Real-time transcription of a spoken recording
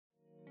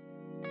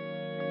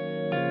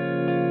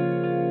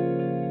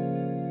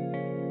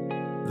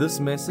This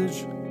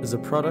message is a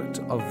product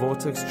of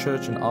Vortex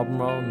Church in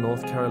Albemarle,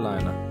 North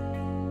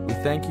Carolina. We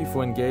thank you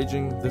for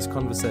engaging this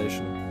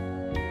conversation.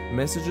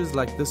 Messages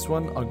like this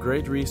one are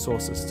great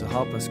resources to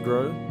help us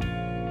grow,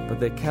 but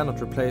they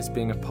cannot replace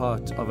being a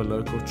part of a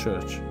local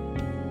church.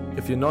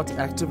 If you're not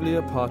actively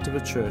a part of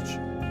a church,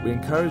 we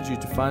encourage you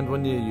to find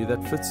one near you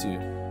that fits you,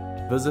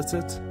 visit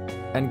it,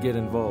 and get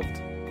involved.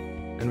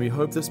 And we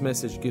hope this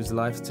message gives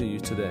life to you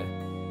today.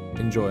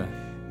 Enjoy.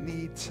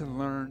 Need to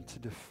learn to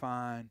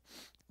define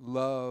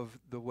love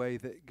the way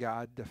that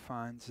God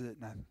defines it.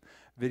 And that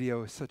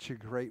video is such a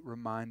great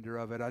reminder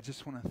of it. I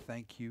just want to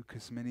thank you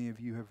because many of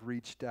you have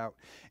reached out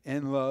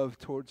in love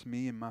towards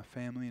me and my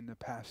family in the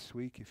past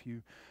week. If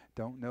you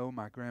don't know,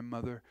 my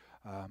grandmother,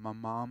 my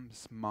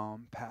mom's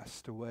mom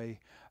passed away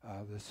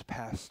this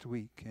past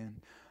week.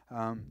 And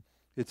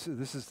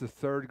this is the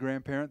third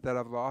grandparent that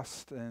I've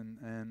lost,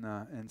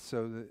 and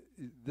so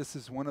this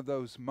is one of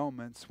those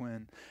moments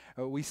when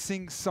we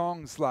sing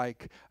songs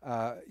like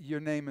 "Your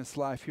name is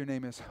life, your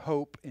name is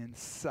hope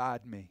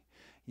inside me,"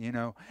 you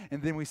know,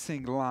 and then we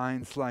sing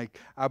lines like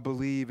 "I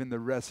believe in the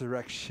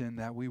resurrection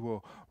that we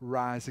will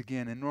rise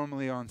again." And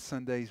normally on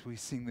Sundays we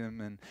sing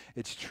them, and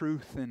it's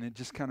truth, and it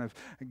just kind of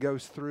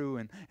goes through,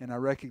 and I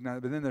recognize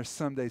it. But then there's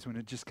some days when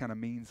it just kind of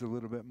means a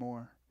little bit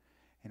more,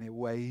 and it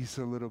weighs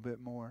a little bit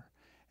more.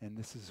 And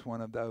this is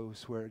one of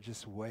those where it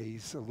just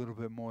weighs a little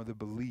bit more, the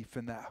belief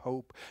and that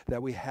hope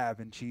that we have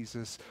in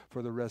Jesus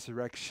for the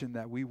resurrection,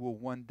 that we will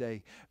one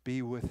day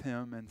be with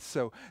him. And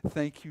so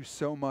thank you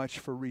so much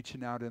for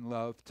reaching out in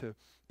love to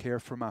care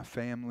for my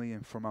family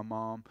and for my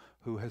mom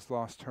who has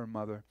lost her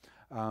mother.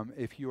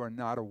 If you are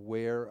not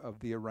aware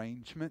of the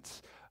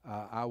arrangements,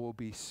 I will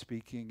be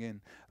speaking and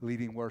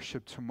leading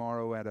worship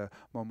tomorrow at a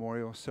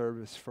memorial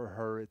service for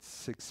her at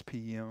 6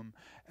 p.m.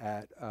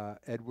 at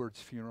Edwards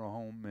Funeral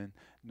Home in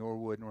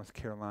Norwood, North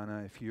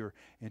Carolina. If you're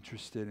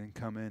interested in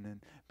coming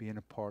and being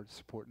a part,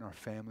 supporting our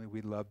family,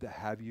 we'd love to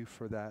have you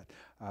for that.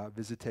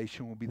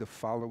 Visitation will be the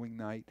following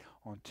night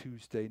on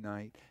Tuesday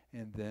night.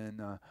 And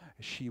then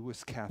she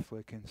was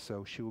Catholic, and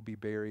so she will be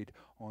buried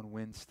on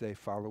Wednesday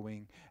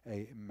following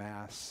a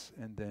mass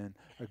and then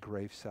a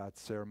graveside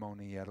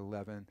ceremony at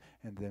 11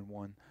 and then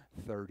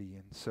 1:30.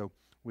 And so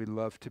we'd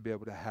love to be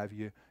able to have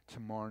you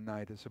tomorrow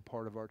night as a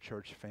part of our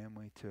church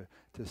family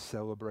to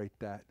celebrate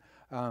that.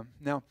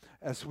 Now,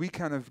 as we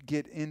kind of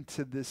get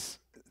into this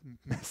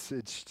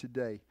message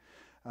today,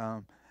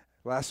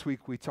 last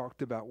week we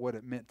talked about what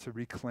it meant to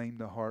reclaim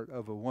the heart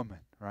of a woman,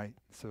 right?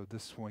 So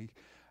this week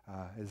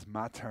is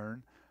my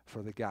turn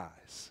for the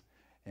guys.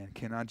 And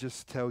can I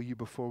just tell you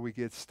before we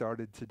get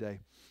started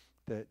today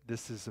that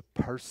this is a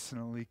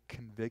personally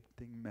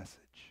convicting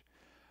message.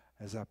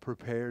 As I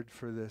prepared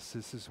for this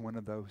is one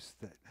of those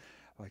that,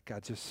 like, I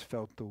just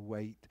felt the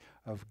weight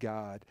of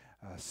God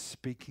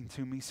speaking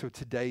to me. So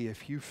today,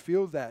 if you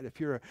feel that,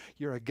 if you're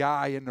a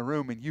guy in the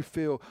room and you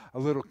feel a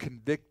little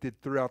convicted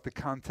throughout the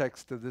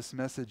context of this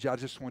message, I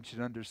just want you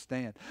to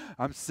understand,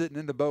 I'm sitting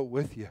in the boat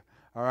with you.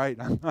 All right,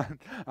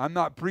 I'm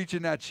not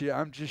preaching at you.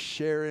 I'm just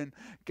sharing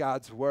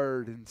God's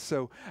word. And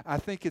so I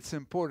think it's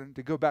important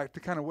to go back to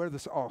kind of where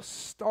this all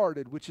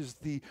started, which is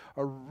the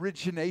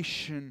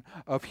origination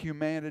of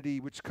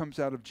humanity, which comes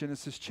out of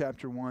Genesis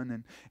chapter 1.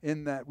 And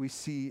in that we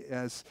see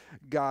as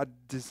God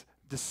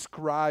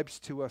describes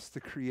to us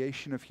the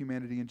creation of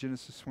humanity in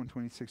Genesis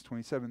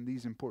 1:26-27,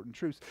 these important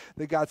truths,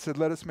 that God said,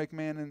 let us make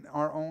man in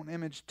our own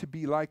image to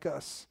be like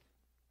us.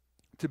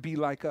 To be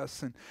like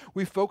us. And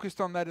we focused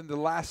on that in the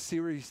last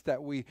series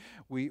that we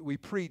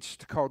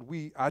preached called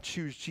I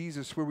Choose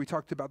Jesus, where we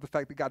talked about the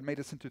fact that God made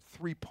us into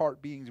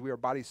three-part beings. We are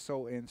body,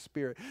 soul, and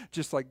spirit.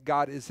 Just like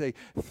God is a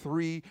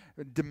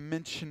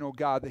three-dimensional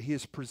God, that he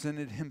has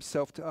presented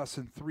himself to us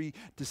in three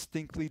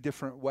distinctly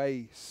different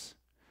ways.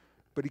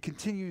 But he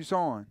continues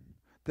on.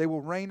 They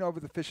will reign over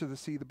the fish of the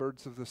sea, the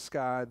birds of the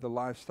sky, the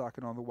livestock,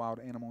 and all the wild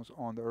animals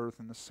on the earth,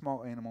 and the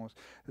small animals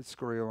that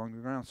scurry along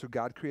the ground. So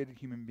God created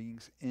human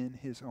beings in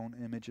his own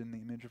image. In the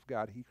image of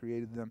God, he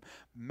created them.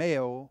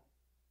 Male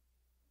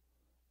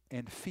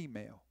and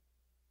female,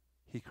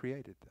 he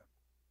created them.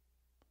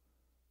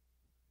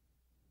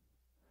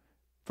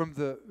 From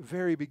the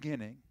very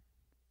beginning,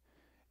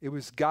 it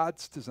was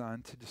God's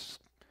design to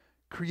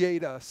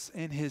create us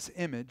in his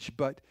image,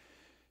 but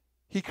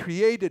he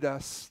created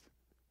us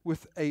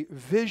with a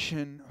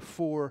vision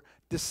for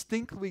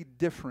distinctly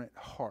different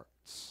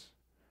hearts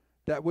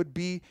that would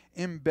be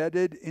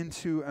embedded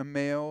into a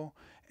male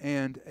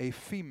and a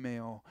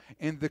female.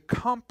 And the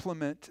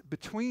complement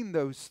between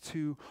those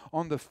two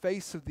on the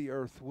face of the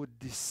earth would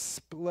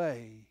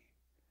display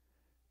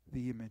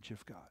the image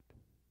of God.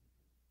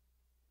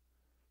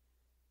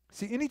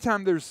 See,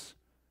 anytime there's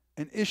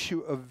an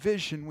issue of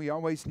vision, we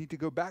always need to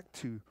go back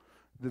to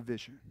the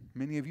vision.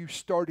 Many of you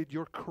started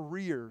your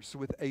careers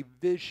with a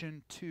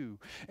vision too.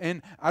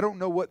 And I don't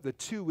know what the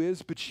two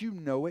is, but you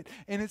know it.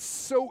 And it's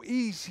so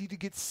easy to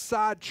get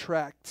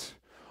sidetracked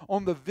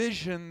on the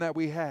vision that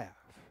we have.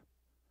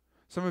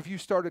 Some of you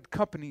started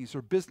companies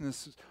or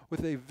businesses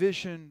with a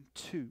vision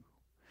too.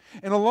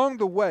 And along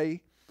the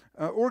way,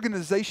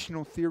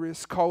 Organizational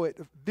theorists call it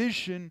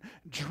vision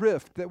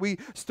drift, that we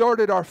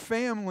started our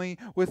family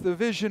with a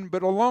vision,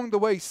 but along the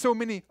way so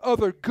many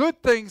other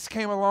good things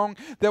came along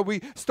that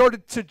we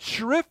started to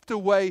drift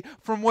away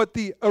from what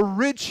the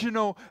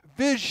original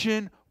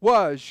vision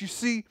was. You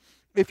see,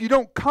 if you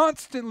don't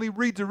constantly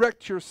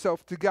redirect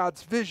yourself to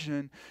God's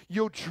vision,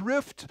 you'll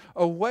drift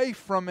away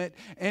from it.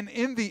 And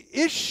in the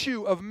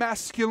issue of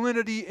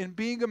masculinity and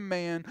being a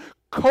man,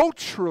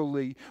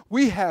 culturally,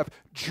 we have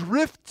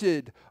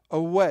drifted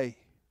away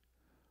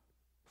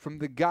from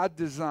the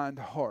God-designed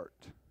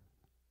heart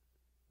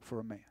for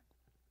a man.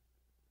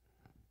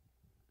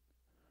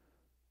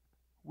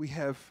 We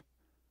have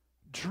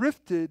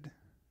drifted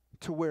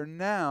to where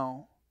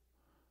now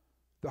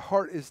the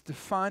heart is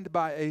defined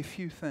by a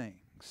few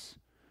things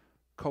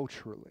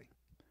culturally.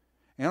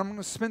 And I'm going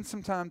to spend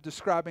some time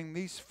describing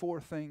these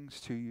 4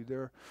 things to you.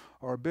 There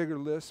are a bigger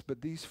list,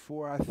 but these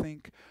 4, I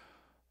think,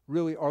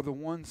 really are the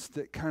ones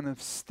that kind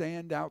of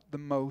stand out the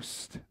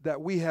most,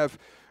 that we have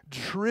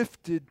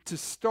drifted to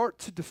start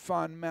to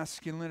define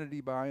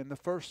masculinity by. And the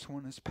first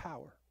one is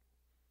power.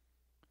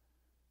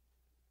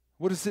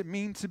 What does it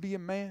mean to be a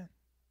man?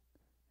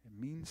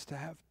 It means to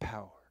have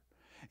power.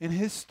 And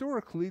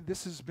historically,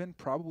 this has been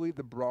probably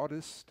the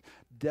broadest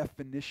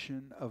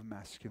definition of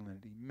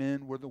masculinity.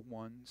 Men were the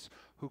ones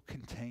who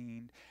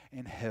contained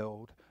and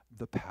held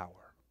the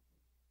power.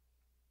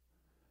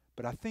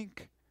 But I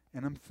think,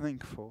 and I'm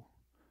thankful,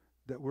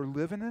 that we're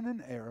living in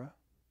an era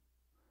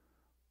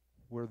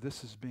where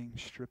this is being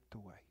stripped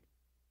away.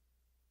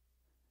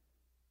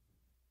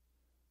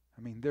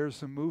 I mean,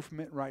 there's a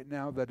movement right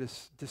now that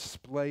is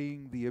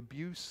displaying the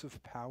abuse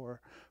of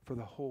power for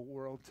the whole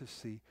world to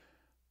see.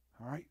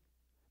 All right?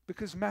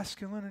 Because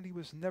masculinity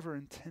was never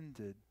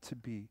intended to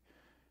be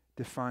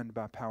defined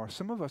by power.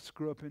 Some of us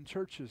grew up in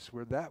churches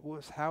where that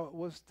was how it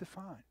was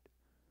defined.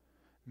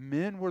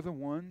 Men were the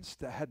ones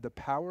that had the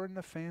power in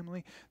the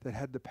family, that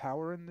had the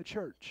power in the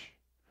church.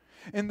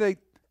 And they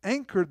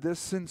anchored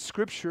this in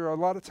Scripture a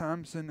lot of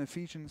times in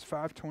Ephesians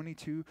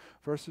 5:22,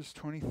 verses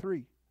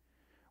 23,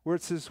 where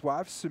it says,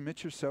 "Wives,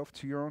 submit yourself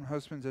to your own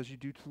husbands as you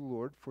do to the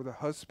Lord, for the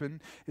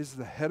husband is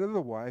the head of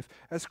the wife,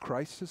 as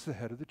Christ is the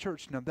head of the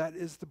church." Now that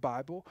is the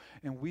Bible,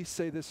 and we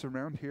say this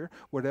around here.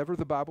 Whatever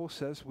the Bible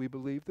says, we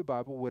believe the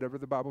Bible. Whatever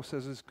the Bible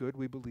says is good,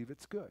 we believe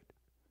it's good.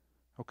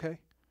 Okay?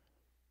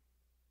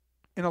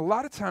 And a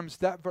lot of times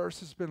that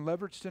verse has been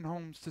leveraged in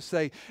homes to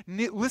say,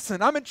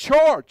 listen, I'm in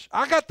charge.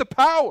 I got the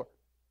power.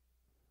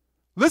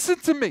 Listen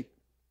to me.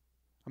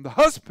 I'm the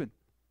husband.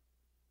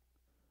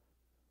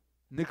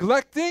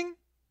 Neglecting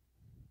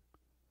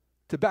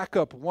to back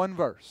up one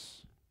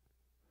verse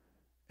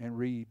and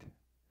read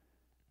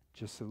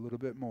just a little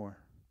bit more,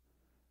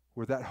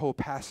 where that whole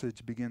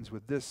passage begins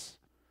with this: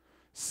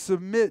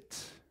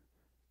 submit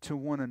to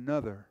one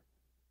another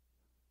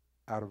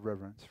out of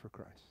reverence for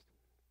Christ.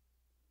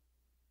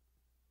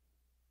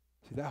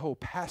 See, that whole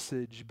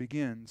passage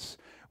begins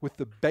with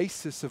the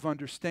basis of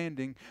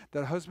understanding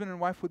that a husband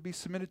and wife would be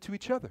submitted to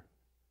each other.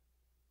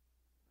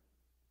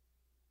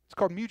 It's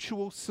called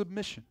mutual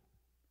submission.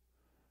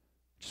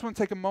 Just want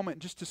to take a moment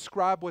and just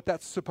describe what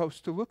that's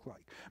supposed to look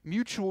like.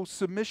 Mutual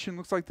submission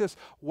looks like this: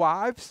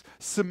 wives,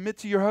 submit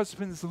to your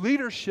husband's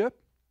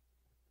leadership.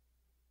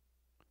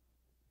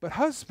 But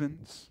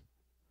husbands,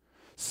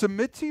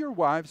 submit to your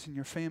wives and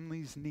your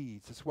family's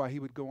needs. That's why he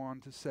would go on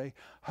to say,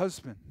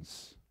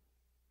 husbands,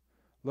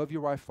 love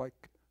your wife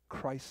like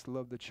Christ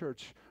loved the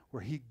church,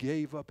 where he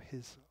gave up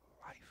his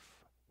life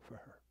for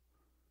her.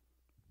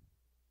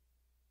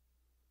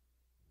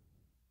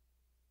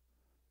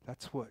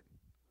 That's what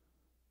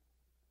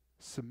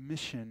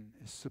submission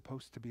is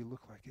supposed to be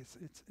look like.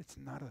 It's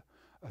not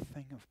a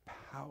thing of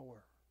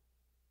power.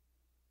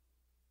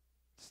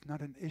 It's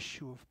not an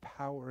issue of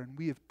power. And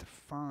we have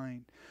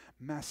defined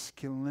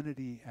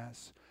masculinity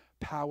as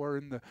power.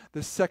 And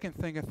the second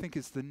thing I think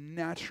is the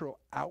natural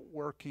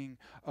outworking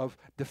of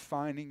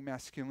defining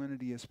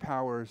masculinity as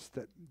power is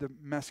that the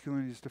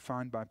masculinity is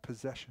defined by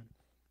possession.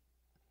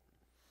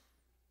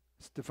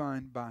 It's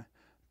defined by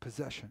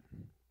possession.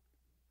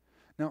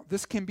 Now,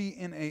 this can be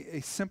in a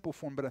simple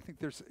form, but I think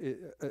there's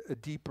a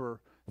deeper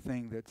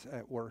thing that's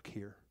at work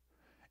here.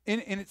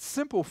 In its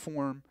simple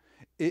form,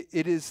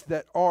 it is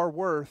that our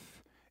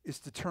worth is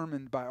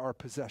determined by our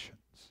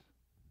possessions.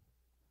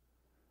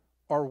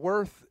 Our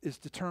worth is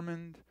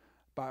determined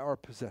by our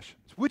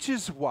possessions, which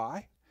is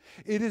why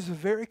it is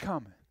very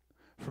common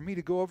for me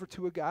to go over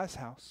to a guy's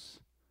house,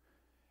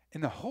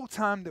 and the whole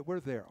time that we're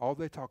there, all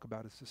they talk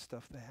about is the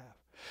stuff they have.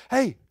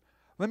 Hey,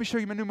 let me show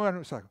you my new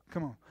motorcycle.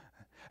 Come on.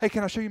 Hey,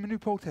 can I show you my new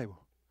pool table?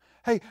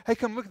 Hey,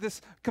 come look at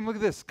this. Come look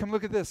at this. Come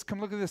look at this. Come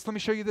look at this. Let me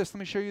show you this. Let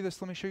me show you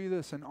this. Let me show you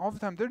this. And all the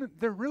time,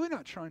 they're really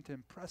not trying to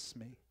impress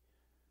me.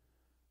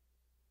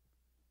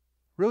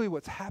 Really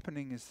what's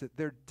happening is that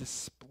they're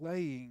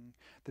displaying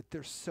that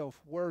their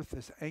self-worth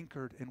is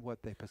anchored in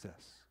what they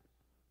possess.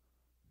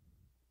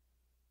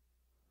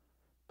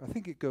 But I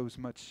think it goes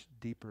much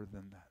deeper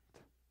than that.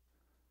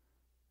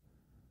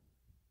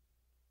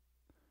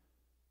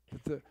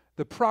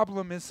 The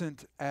problem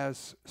isn't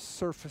as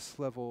surface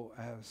level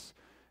as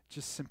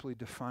just simply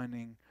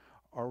defining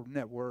our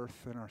net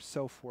worth and our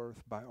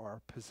self-worth by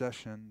our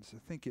possessions. I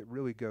think it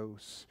really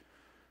goes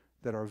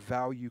that our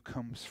value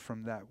comes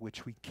from that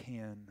which we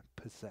can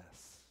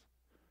possess.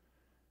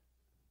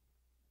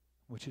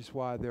 Which is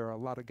why there are a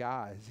lot of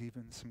guys,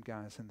 even some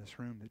guys in this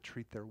room, that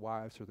treat their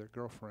wives or their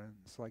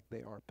girlfriends like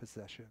they are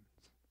possessions.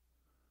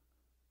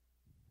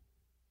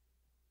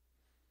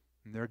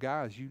 And there are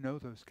guys, you know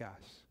those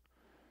guys,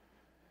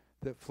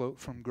 that float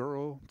from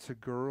girl to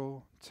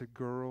girl to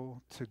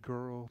girl to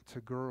girl to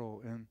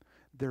girl, and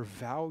their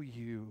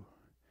value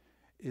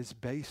is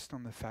based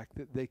on the fact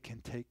that they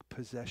can take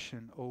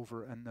possession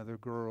over another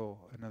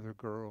girl, another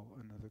girl,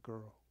 another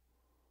girl.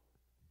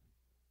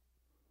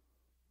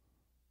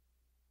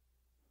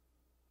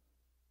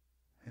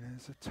 And it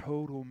is a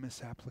total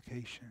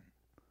misapplication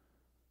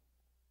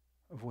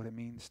of what it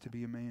means to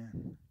be a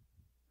man.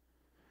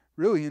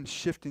 Really, in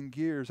shifting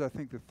gears, I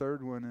think the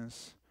third one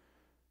is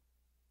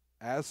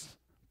as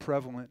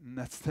prevalent, and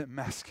that's that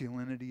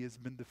masculinity has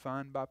been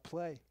defined by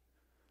play.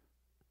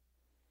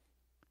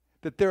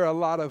 That there are a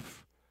lot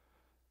of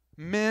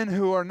men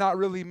who are not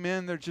really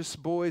men, they're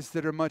just boys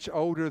that are much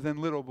older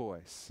than little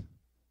boys.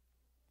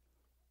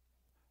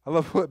 I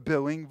love what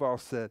Bill Engvall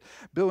said.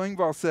 Bill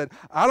Engvall said,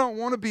 I don't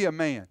want to be a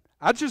man.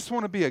 I just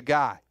want to be a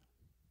guy.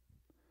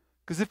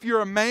 Because if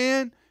you're a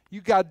man,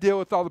 you got to deal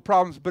with all the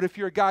problems. But if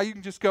you're a guy, you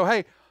can just go,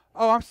 hey,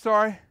 oh, I'm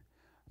sorry.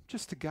 I'm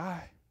just a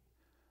guy.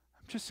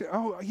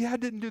 I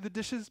didn't do the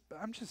dishes, but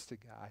I'm just a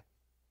guy.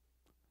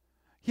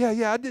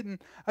 Yeah, I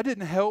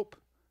didn't help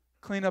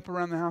clean up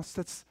around the house.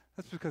 That's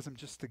because I'm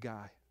just a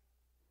guy.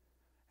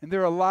 And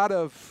there are a lot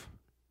of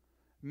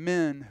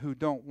men who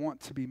don't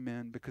want to be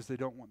men because they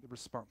don't want the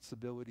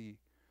responsibility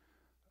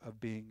of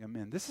being a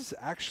man. This is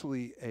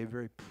actually a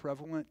very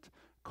prevalent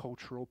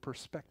cultural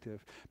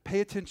perspective.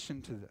 Pay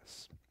attention to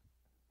this.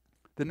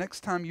 The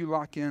next time you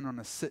lock in on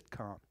a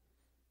sitcom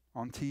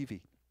on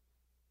TV,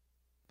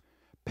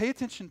 pay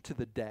attention to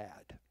the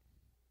dad.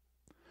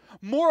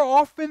 More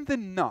often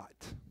than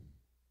not,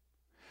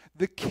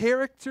 the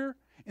character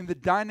in the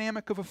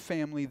dynamic of a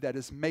family that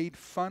is made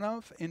fun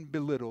of and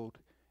belittled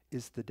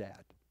is the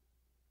dad.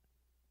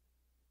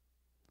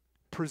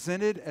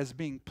 Presented as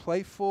being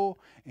playful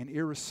and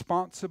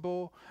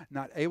irresponsible,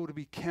 not able to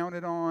be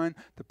counted on,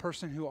 the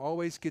person who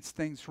always gets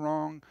things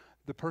wrong,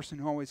 the person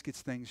who always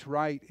gets things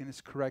right and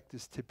is correct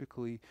is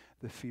typically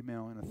the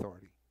female in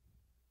authority.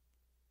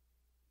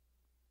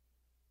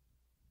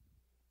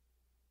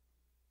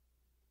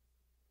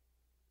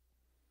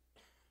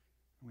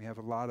 We have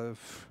a lot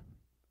of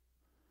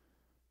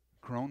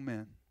grown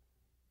men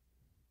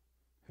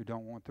who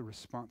don't want the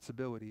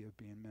responsibility of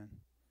being men.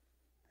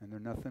 And they're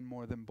nothing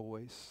more than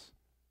boys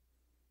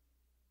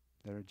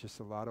that are just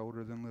a lot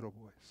older than little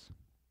boys.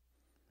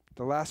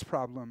 The last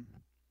problem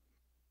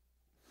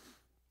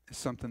is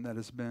something that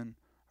has been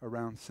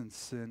around since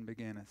sin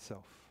began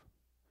itself.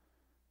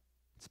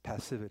 It's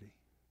passivity.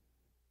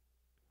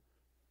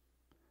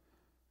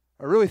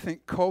 I really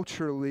think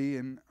culturally,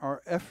 in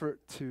our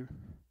effort to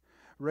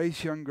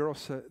raise young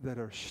girls that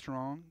are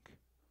strong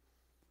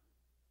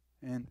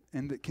and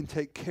that can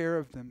take care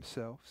of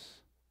themselves,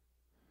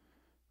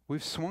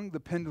 we've swung the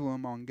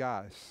pendulum on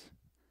guys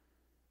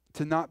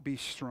to not be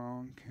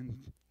strong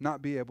and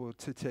not be able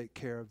to take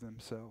care of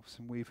themselves.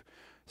 And we've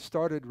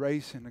started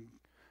raising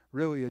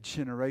a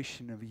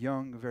generation of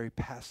young, very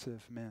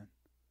passive men.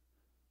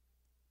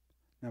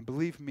 Now,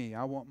 believe me,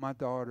 I want my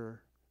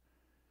daughter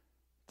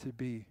to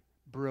be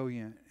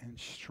brilliant and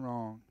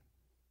strong.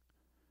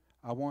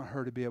 I want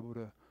her to be able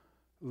to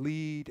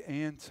lead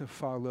and to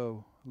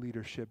follow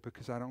leadership,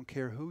 because I don't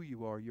care who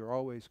you are, you're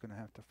always going to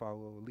have to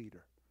follow a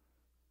leader.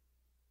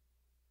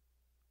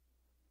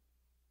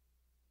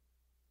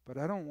 But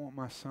I don't want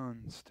my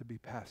sons to be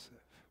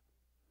passive.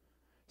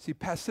 See,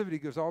 passivity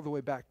goes all the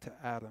way back to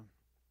Adam.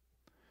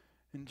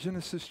 In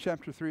Genesis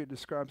chapter 3, it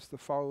describes the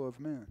fall of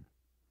man.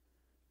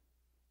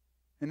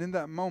 And in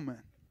that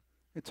moment,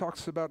 it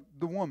talks about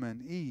the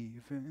woman,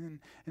 Eve. And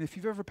if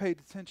you've ever paid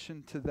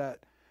attention to that,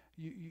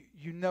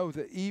 you know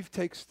that Eve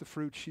takes the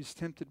fruit, she's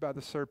tempted by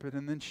the serpent,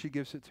 and then she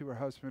gives it to her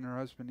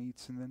husband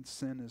eats, and then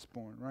sin is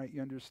born, right?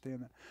 You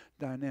understand that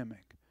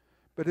dynamic.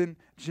 But in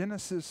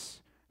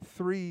Genesis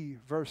 3,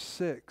 verse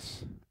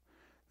 6,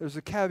 there's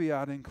a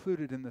caveat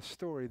included in the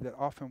story that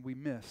often we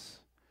miss.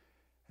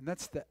 And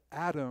that's that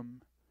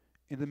Adam,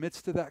 in the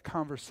midst of that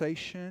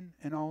conversation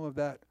and all of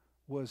that,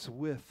 was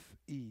with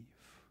Eve.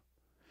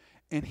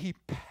 And he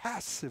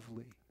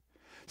passively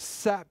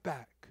sat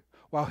back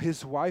while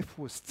his wife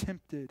was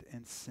tempted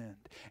and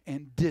sinned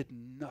and did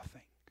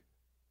nothing.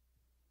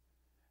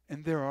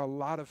 And there are a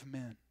lot of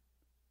men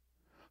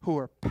who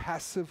are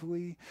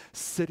passively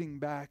sitting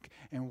back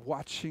and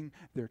watching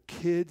their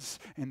kids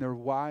and their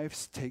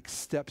wives take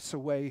steps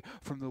away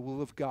from the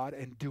will of God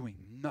and doing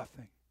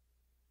nothing.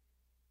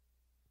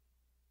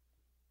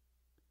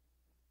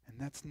 And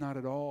that's not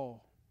at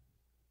all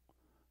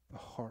the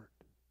heart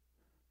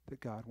that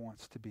God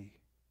wants to be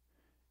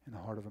in the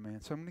heart of a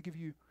man. So I'm going to give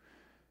you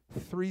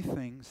 3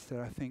 things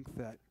that I think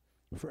that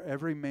for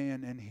every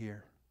man in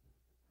here,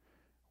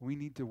 we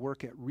need to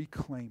work at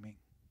reclaiming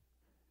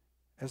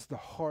as the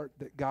heart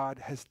that God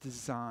has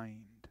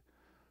designed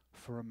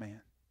for a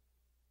man.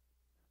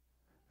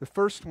 The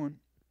first one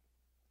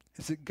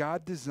is that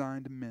God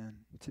designed men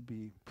to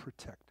be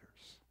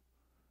protectors.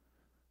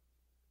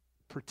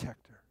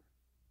 Protector.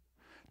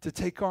 To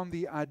take on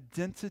the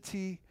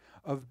identity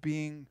of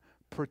being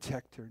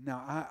protector.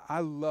 Now, I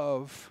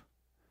love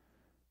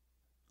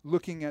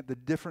looking at the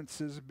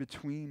differences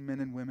between men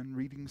and women,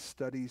 reading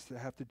studies that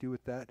have to do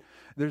with that.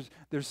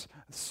 There's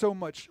so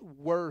much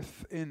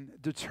worth in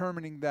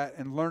determining that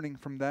and learning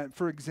from that.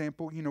 For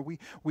example,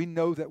 we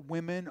know that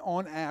women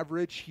on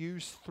average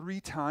use 3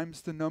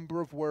 times the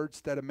number of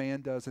words that a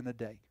man does in a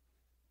day.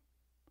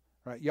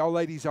 Right? Y'all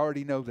ladies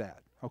already know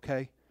that,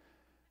 okay?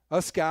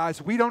 Us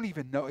guys, we don't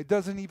even know. It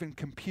doesn't even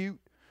compute.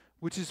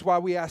 Which is why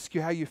we ask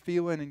you how you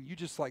feeling, and you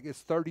just like, it's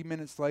 30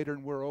 minutes later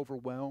and we're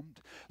overwhelmed.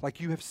 Like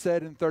you have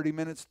said in 30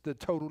 minutes the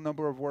total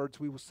number of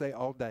words we will say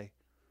all day.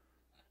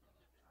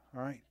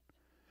 All right?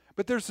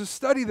 But there's a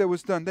study that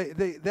was done.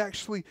 They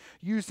actually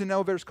used an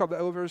elevator. It's called the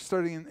elevator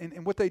study.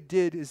 And what they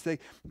did is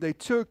they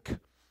took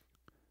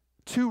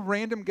 2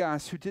 random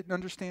guys who didn't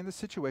understand the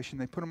situation.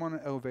 They put them on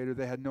an elevator.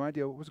 They had no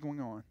idea what was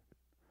going on.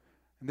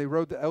 And they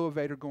rode the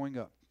elevator going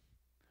up.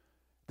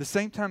 The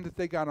same time that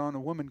they got on, a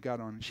woman got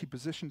on, and she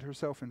positioned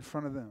herself in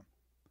front of them.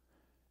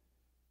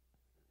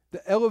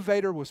 The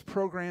elevator was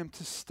programmed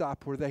to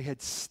stop where they had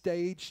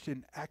staged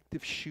an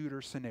active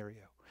shooter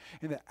scenario.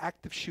 And the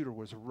active shooter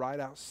was right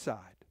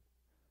outside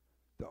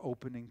the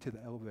opening to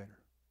the elevator.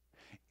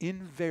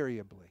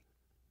 Invariably,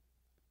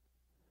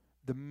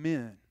 the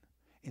men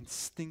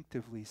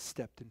instinctively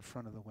stepped in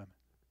front of the women.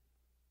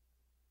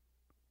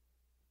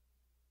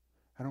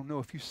 I don't know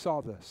if you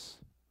saw this,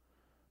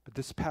 but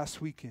this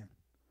past weekend,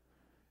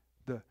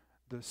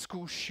 the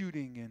school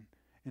shooting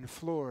in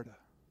Florida,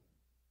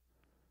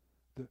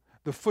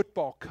 the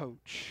football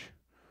coach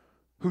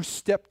who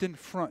stepped in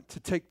front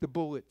to take the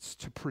bullets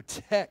to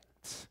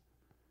protect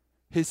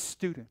his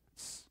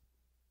students.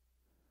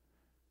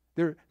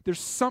 There's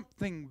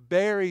something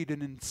buried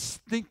and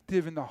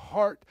instinctive in the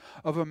heart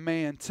of a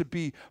man to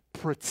be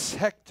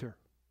protector.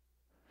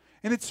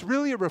 And it's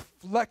really a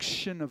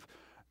reflection of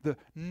the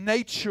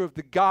nature of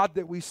the God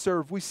that we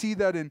serve. We see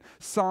that in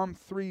Psalm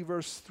 3,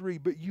 verse 3.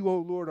 But you, O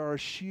Lord, are a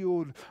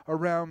shield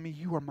around me.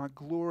 You are my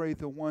glory,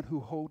 the one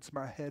who holds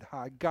my head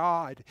high.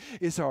 God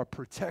is our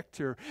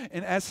protector.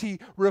 And as he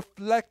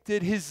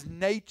reflected his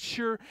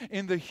nature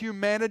in the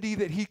humanity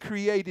that he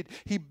created,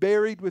 he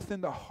buried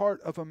within the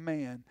heart of a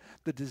man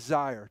the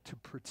desire to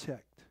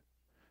protect.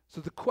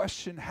 So the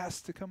question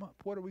has to come up.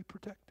 What are we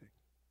protecting?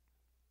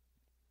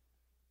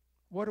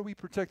 What are we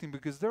protecting?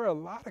 Because there are a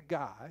lot of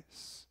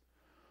guys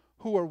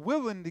who are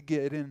willing to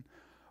get in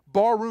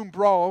barroom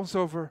brawls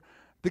over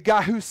the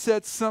guy who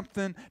said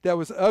something that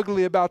was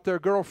ugly about their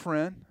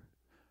girlfriend.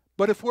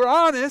 But if we're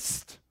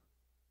honest,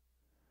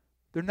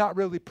 they're not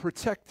really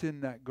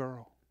protecting that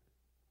girl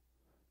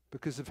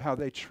because of how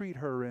they treat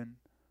her in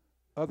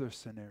other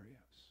scenarios.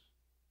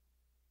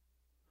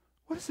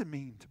 What does it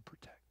mean to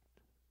protect?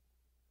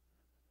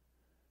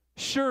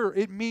 Sure,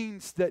 it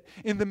means that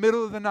in the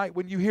middle of the night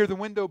when you hear the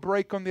window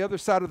break on the other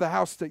side of the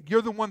house, that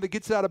you're the one that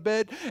gets out of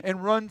bed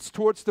and runs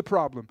towards the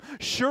problem.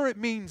 Sure, it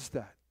means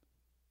that.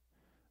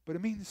 But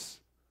it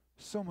means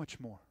so much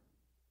more.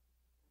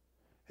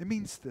 It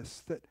means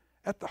this, that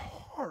at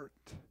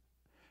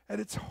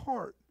its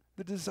heart,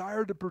 the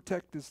desire to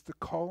protect is the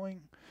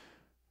calling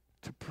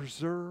to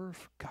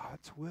preserve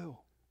God's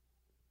will.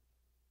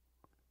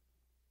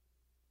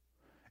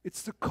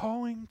 It's the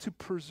calling to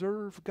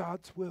preserve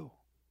God's will.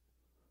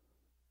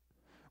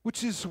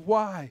 Which is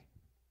why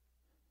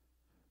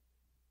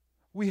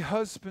we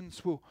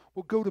husbands will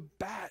go to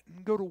bat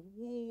and go to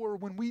war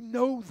when we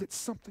know that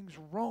something's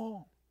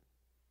wrong.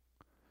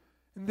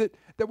 And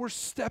that we're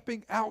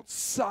stepping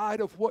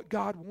outside of what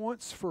God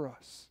wants for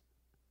us.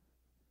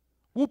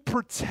 We'll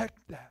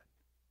protect that.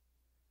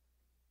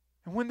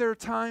 And when there are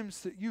times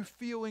that you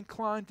feel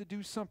inclined to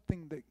do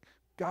something that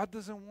God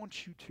doesn't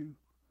want you to,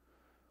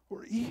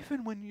 or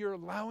even when you're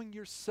allowing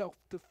yourself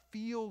to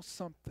feel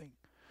something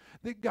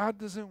that God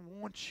doesn't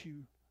want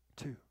you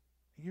to.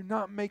 You're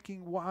not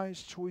making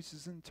wise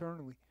choices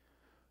internally.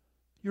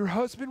 Your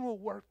husband will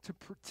work to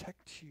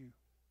protect you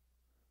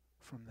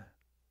from that.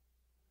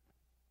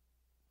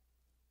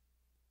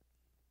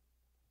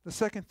 The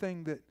second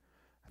thing that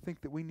I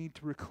think that we need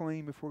to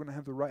reclaim if we're going to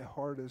have the right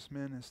heart as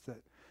men is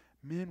that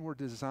men were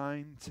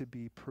designed to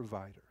be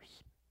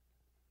providers.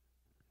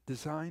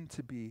 Designed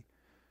to be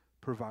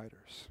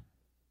providers.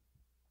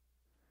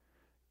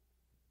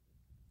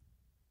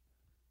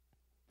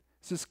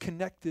 This is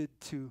connected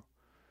to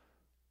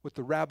what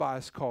the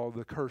rabbis call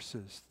the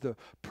curses, the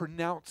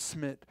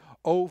pronouncement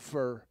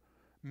over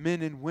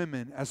men and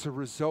women as a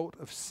result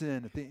of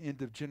sin at the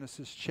end of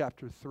Genesis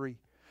chapter 3.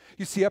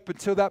 You see, up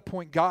until that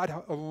point,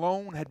 God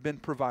alone had been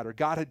provider.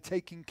 God had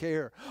taken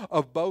care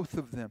of both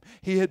of them.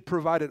 He had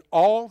provided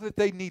all that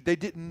they need. They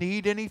didn't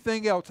need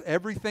anything else.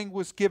 Everything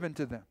was given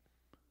to them.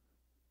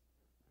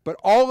 But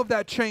all of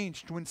that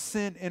changed when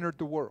sin entered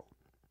the world.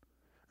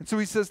 And so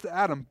he says to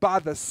Adam, by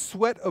the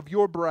sweat of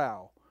your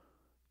brow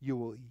you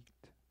will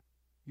eat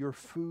your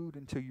food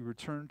until you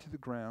return to the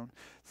ground,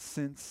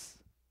 since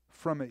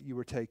from it you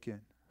were taken.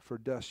 For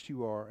dust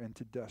you are, and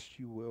to dust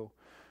you will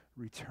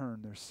return.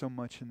 There's so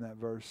much in that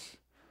verse,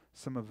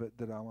 some of it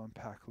that I'll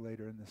unpack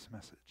later in this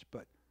message.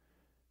 But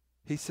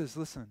he says,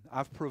 listen,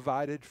 I've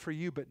provided for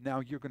you, but now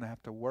you're going to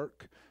have to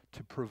work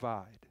to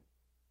provide.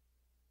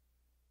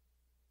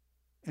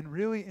 And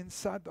really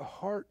inside the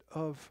heart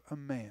of a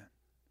man,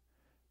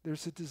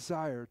 there's a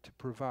desire to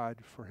provide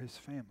for his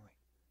family.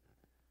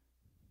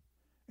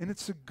 And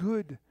it's a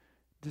good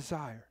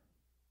desire.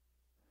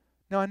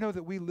 Now, I know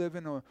that we live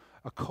in a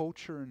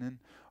culture and in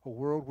a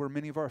world where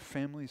many of our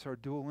families are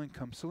dual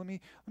income. So let me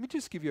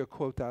just give you a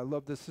quote that I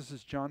love. This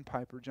is John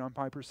Piper. John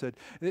Piper said,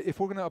 if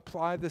we're going to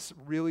apply this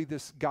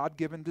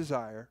God-given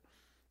desire,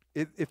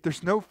 if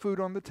there's no food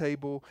on the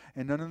table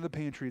and none in the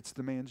pantry, it's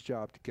the man's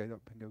job to get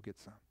up and go get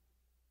some.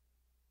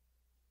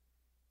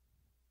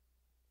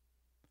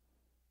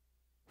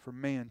 For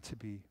man to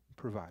be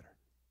provider.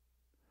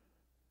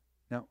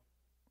 Now,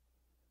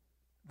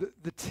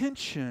 the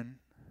tension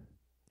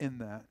in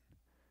that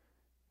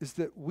is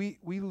that we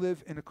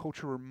live in a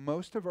culture where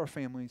most of our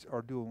families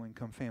are dual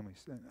income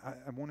families. And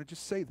I want to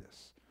just say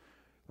this.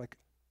 Like,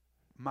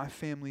 my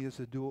family is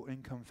a dual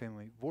income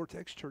family.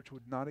 Vortex Church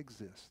would not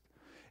exist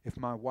if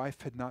my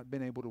wife had not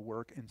been able to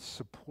work and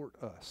support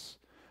us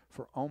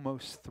for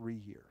almost 3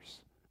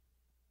 years,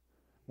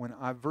 when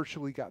I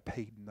virtually got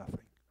paid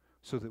nothing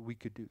so that we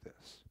could do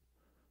this.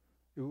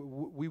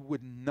 We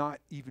would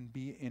not even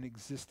be in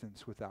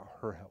existence without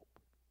her help.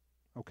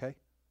 Okay?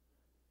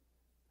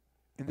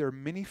 And there are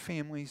many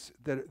families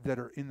that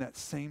are in that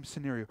same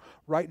scenario.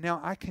 Right now,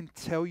 I can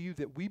tell you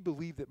that we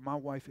believe that my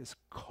wife is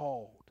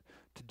called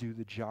to do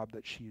the job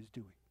that she is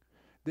doing.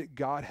 That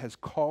God has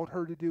called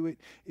her to do it.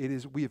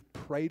 We have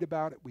prayed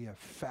about it. We have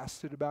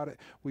fasted about it.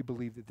 We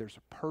believe that there's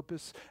a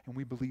purpose, and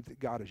we believe that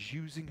God is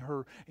using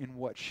her in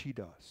what she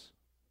does.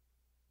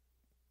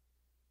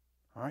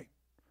 All right?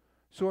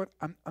 So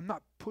I'm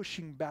not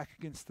pushing back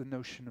against the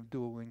notion of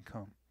dual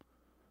income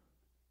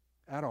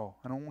at all.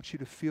 I don't want you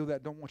to feel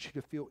that. Don't want you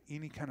to feel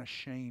any kind of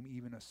shame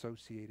even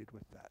associated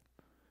with that.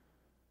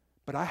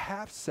 But I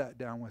have sat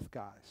down with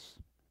guys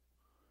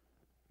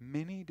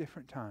many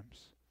different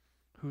times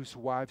whose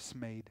wives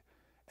made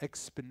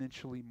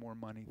exponentially more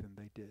money than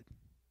they did,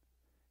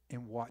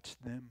 and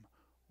watched them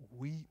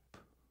weep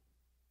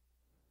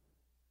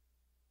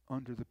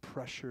under the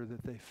pressure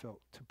that they felt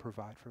to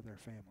provide for their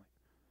family,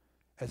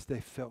 as they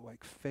felt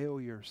like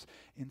failures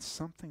in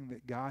something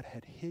that God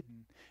had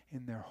hidden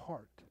in their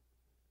heart.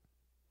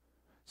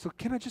 So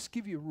can I just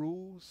give you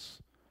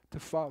rules to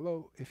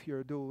follow if you're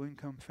a dual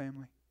income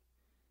family?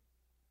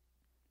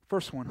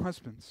 First one,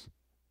 husbands.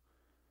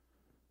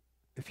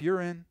 If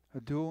you're in a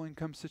dual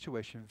income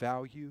situation,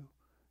 value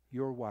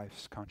your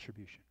wife's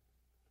contribution.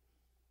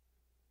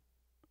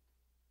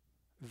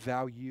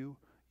 Value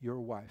your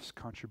wife's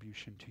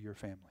contribution to your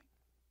family.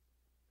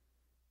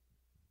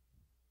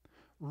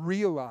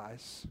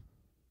 Realize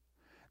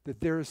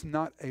that there is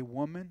not a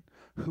woman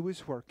who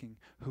is working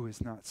who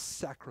is not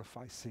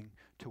sacrificing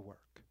to work.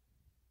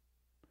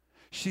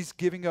 She's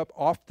giving up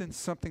often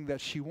something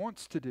that she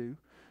wants to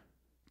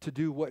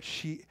do what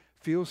she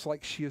feels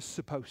like she is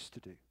supposed to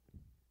do.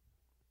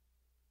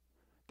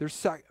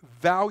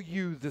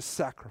 Value the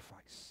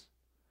sacrifice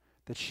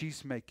that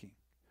she's making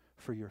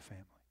for your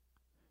family.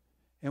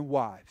 And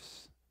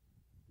wives,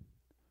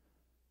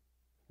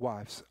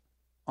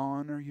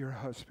 honor your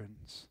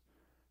husband's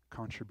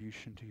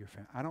contribution to your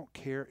family. I don't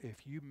care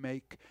if you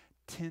make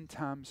 10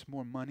 times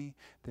more money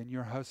than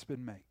your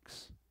husband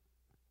makes.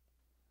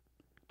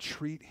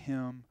 Treat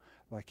him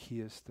like he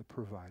is the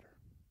provider.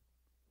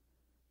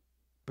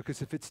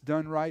 Because if it's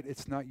done right,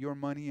 it's not your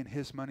money and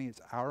his money,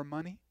 it's our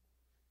money.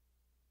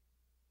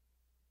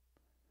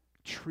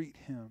 Treat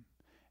him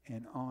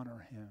and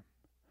honor him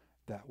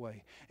that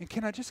way. And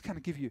can I just kind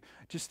of give you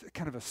just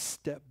kind of a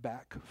step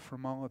back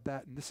from all of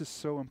that? And this is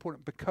so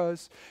important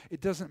because it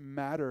doesn't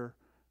matter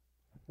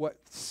what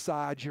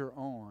side you're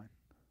on.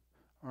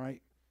 All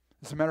right?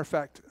 As a matter of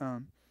fact,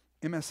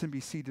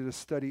 MSNBC did a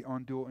study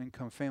on dual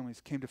income families,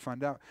 came to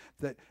find out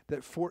that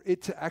for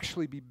it to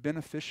actually be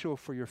beneficial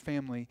for your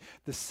family,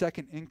 the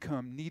second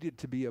income needed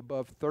to be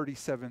above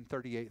 $37,000,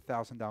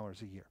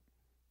 $38,000 a year.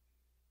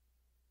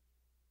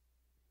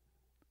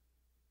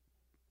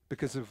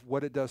 Because of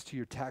what it does to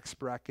your tax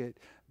bracket,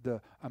 the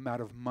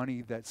amount of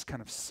money that's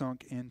kind of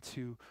sunk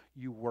into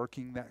you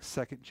working that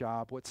second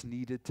job, what's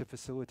needed to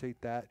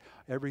facilitate that,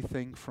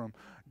 everything from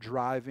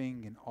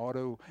driving and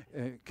auto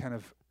kind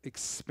of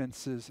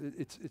expenses.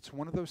 It's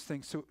one of those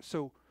things.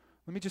 So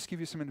let me just give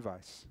you some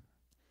advice.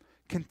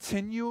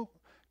 Continue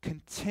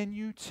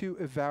to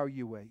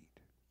evaluate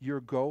your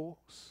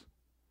goals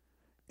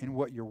and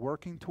what you're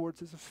working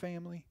towards as a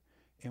family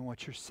and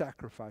what you're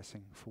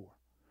sacrificing for.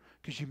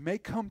 Because you may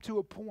come to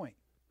a point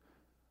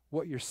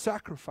what you're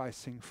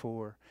sacrificing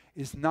for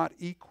is not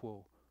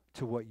equal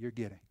to what you're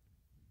getting.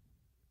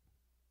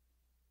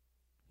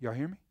 Y'all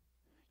hear me?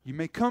 You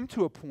may come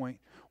to a point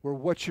where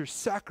what you're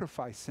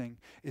sacrificing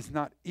is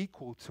not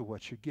equal to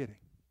what you're getting.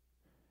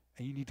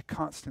 And you need to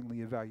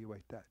constantly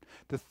evaluate that.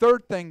 The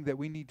third thing that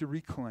we need to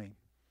reclaim,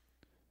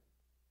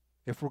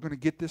 if we're going to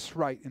get this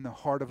right in the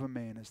heart of a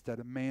man, is that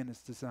a man is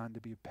designed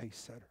to be a pace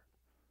setter.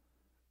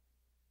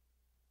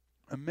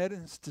 A man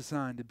is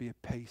designed to be a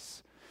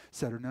pace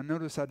setter. Now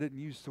notice I didn't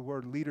use the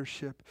word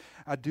leadership.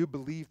 I do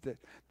believe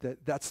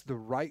that's the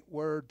right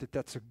word,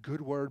 that's a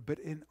good word. But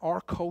in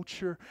our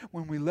culture,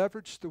 when we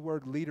leverage the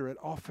word leader, it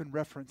often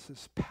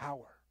references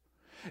power.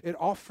 It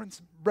often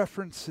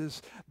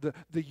references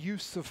the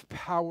use of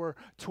power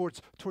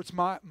towards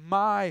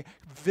my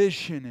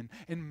vision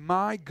and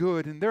my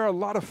good. And there are a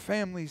lot of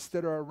families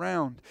that are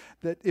around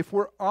that, if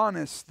we're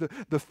honest,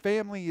 the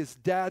family is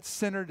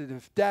dad-centered, and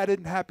if dad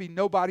isn't happy,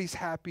 nobody's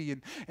happy,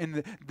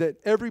 and that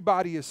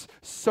everybody is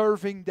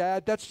serving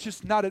dad. That's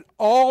just not at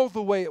all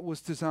the way it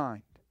was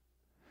designed.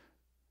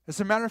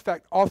 As a matter of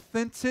fact,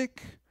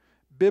 authentic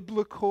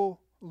biblical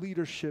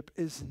leadership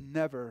is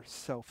never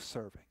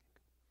self-serving.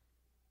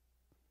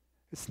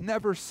 It's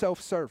never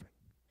self-serving.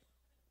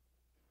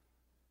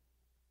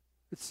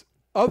 It's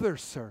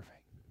other-serving.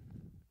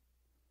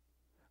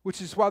 Which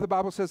is why the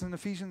Bible says in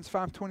Ephesians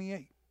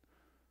 5:28,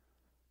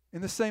 in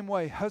the same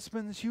way,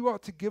 husbands, you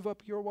ought to give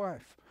up your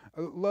wife.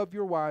 Love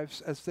your wives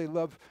as they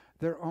love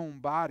their own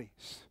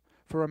bodies.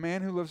 For a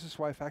man who loves his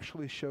wife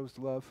actually shows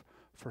love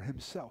for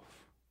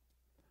himself.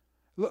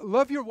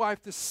 Love your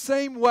wife the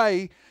same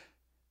way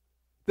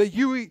that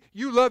you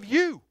love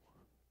you.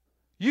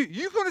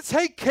 You're going to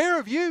take care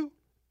of you.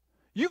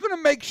 You're going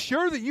to make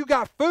sure that you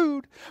got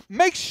food.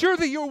 Make sure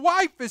that your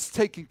wife is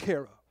taken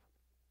care of.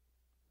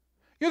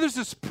 You know, there's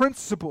this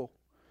principle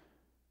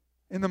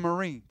in the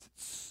Marines.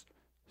 It's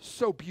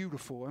so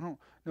beautiful. I don't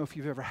know if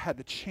you've ever had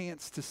the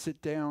chance to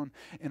sit down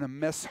in a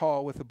mess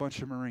hall with a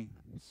bunch of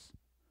Marines.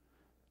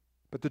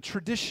 But the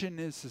tradition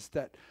is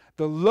that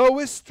the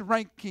lowest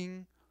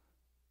ranking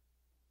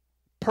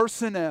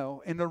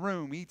personnel in the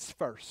room eats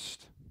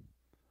first.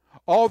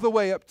 All the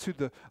way up to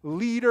the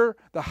leader,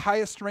 the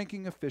highest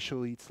ranking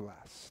official eats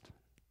last.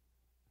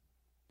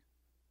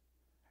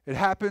 It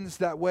happens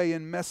that way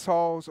in mess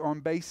halls,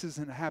 on bases,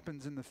 and it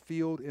happens in the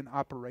field in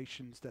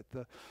operations, that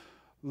the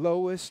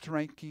lowest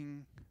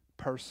ranking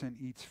person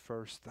eats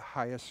first, the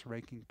highest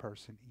ranking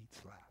person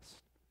eats last.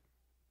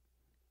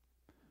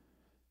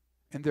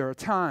 And there are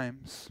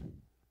times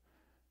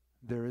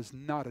there is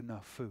not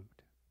enough food.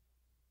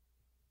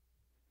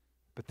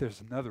 But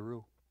there's another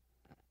rule.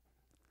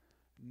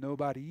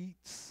 Nobody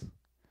eats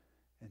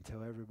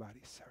until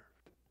everybody's served.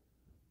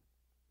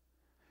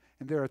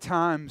 And there are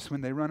times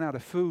when they run out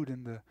of food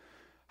and the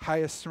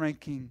highest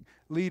ranking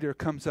leader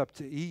comes up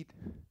to eat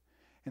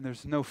and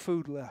there's no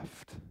food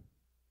left.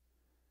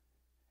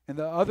 And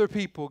the other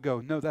people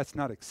go, no, that's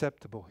not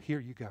acceptable. Here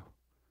you go.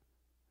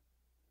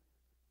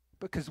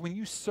 Because when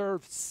you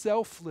serve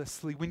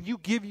selflessly, when you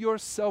give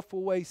yourself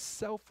away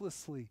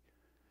selflessly,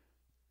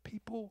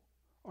 people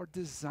are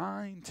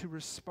designed to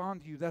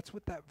respond to you. That's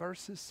what that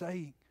verse is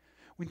saying.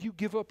 When you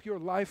give up your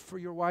life for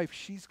your wife,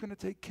 she's going to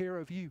take care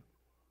of you.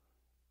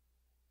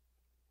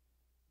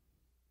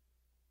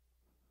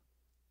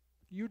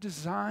 You're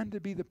designed to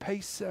be the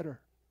pace setter,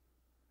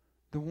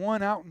 the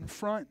one out in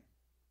front,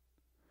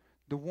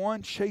 the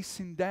one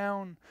chasing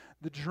down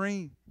the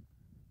dream.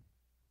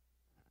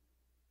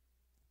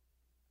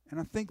 And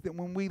I think that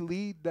when we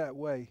lead that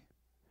way,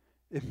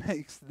 it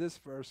makes this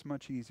verse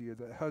much easier.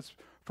 That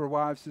for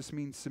wives, this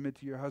means submit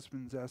to your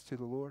husbands as to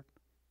the Lord.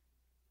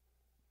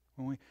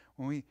 When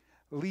we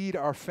lead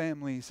our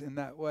families in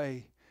that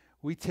way,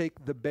 we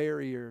take the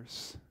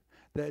barriers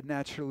that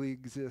naturally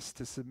exist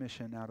to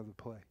submission out of the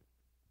play.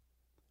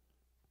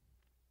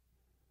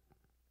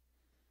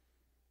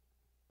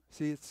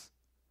 See, it's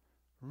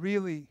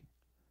really,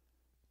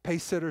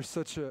 pace setter is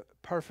such a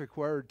perfect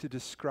word to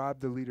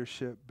describe the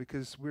leadership,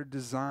 because we're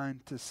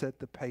designed to set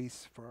the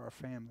pace for our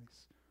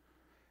families.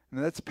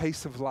 And that's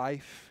pace of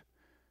life.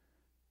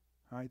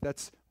 All right,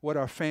 that's what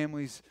our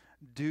families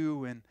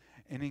do and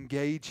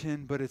engage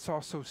in, but it's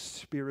also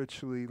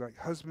spiritually. Like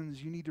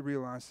husbands, you need to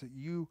realize that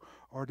you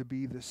are to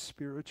be the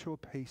spiritual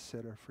pace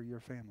setter for your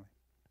family.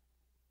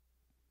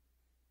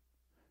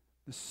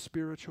 The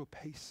spiritual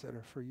pace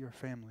setter for your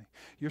family.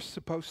 You're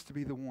supposed to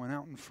be the one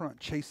out in front,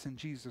 chasing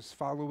Jesus,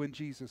 following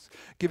Jesus,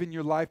 giving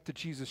your life to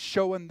Jesus,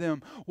 showing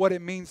them what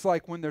it means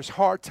like when there's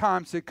hard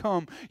times that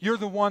come. You're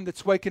the one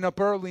that's waking up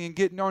early and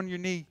getting on your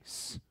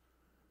knees.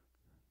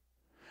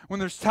 When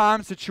there's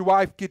times that your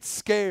wife gets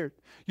scared,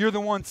 you're the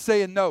one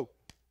saying, no,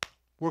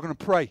 we're going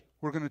to pray.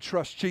 We're going to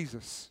trust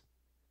Jesus.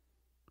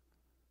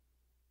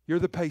 You're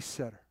the pace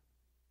setter.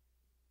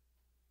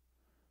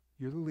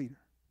 You're the leader.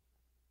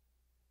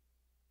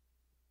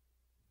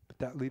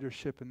 That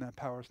leadership and that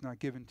power is not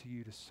given to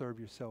you to serve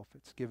yourself.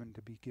 It's given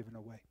to be given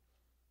away.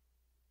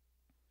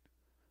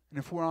 And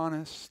if we're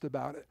honest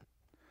about it,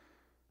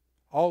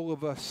 all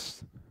of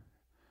us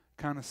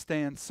kind of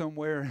stand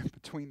somewhere in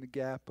between the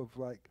gap of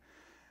like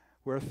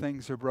where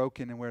things are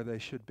broken and where they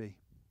should be.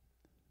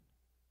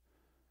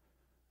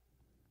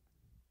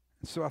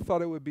 And so I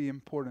thought it would be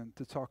important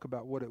to talk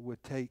about what it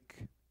would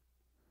take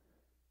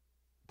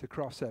to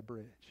cross that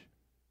bridge.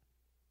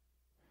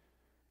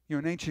 You know,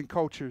 in ancient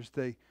cultures,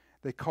 they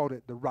called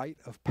it the rite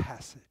of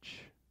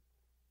passage.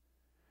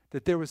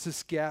 That there was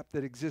this gap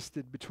that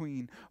existed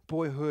between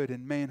boyhood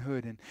and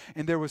manhood,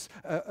 and there was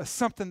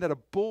something that a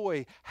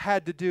boy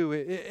had to do.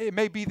 It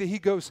may be that he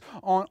goes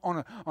on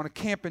a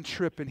camping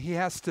trip and he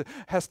has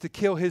to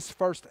kill his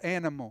first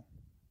animal.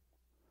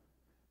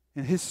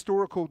 In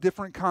historical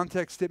different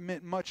context, it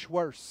meant much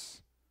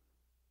worse.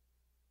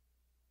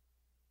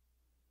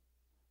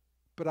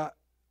 But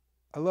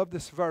I love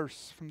this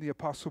verse from the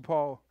Apostle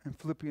Paul in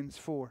Philippians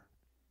 4.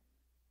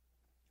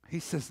 He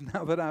says,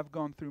 now that I've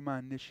gone through my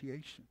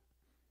initiation,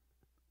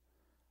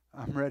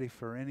 I'm ready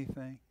for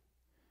anything,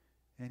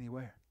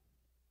 anywhere.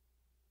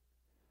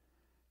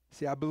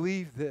 See, I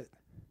believe that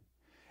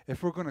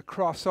if we're going to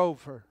cross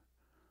over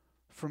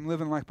from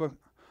living like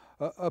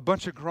a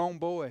bunch of grown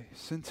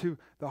boys into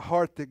the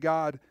heart that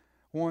God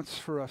wants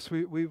for us,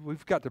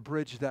 we've got to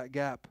bridge that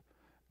gap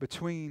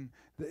between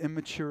the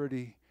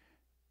immaturity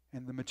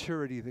and the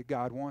maturity that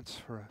God wants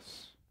for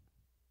us.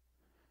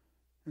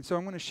 And so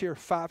I'm going to share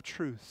 5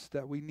 truths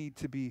that we need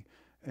to be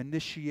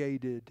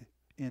initiated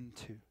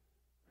into.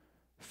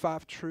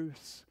 5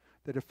 truths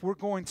that if we're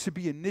going to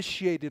be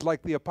initiated,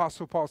 like the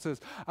Apostle Paul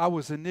says, I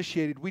was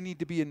initiated, we need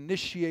to be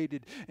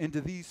initiated into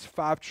these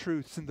 5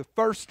 truths. And the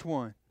first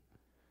one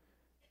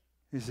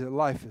is that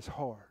life is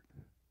hard.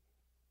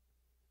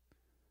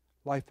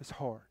 Life is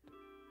hard.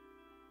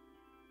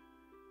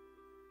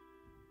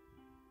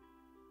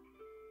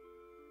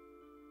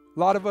 A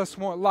lot of us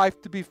want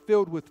life to be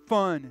filled with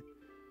fun,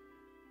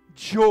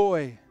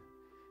 joy.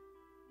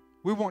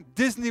 We want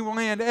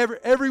Disneyland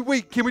every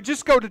week. Can we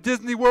just go to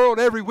Disney World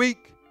every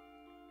week?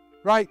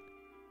 Right?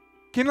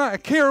 Can a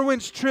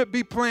Carowinds trip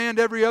be planned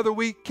every other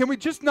week? Can we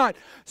just not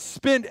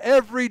spend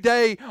every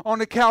day on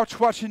the couch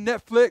watching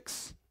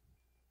Netflix?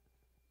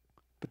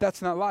 But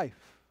that's not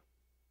life.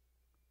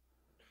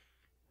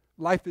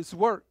 Life is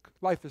work.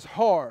 Life is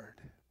hard.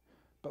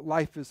 But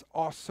life is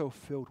also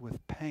filled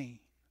with pain.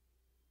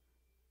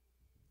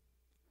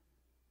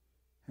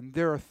 And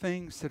there are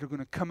things that are going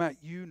to come at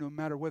you no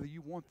matter whether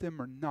you want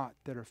them or not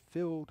that are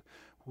filled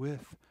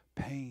with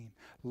pain.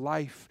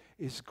 Life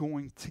is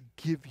going to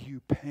give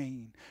you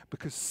pain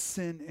because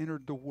sin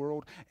entered the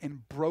world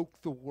and broke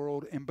the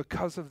world. And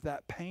because of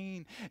that,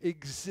 pain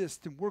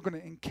exists. And we're going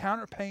to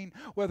encounter pain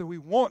whether we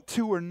want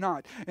to or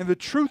not. And the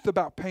truth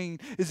about pain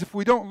is if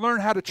we don't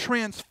learn how to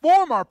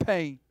transform our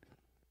pain,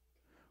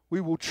 we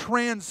will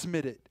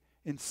transmit it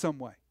in some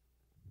way.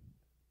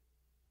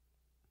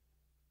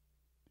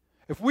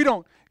 If we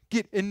don't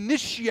get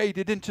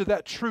initiated into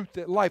that truth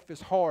that life is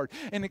hard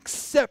and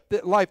accept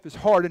that life is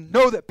hard and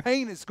know that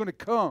pain is going to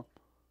come,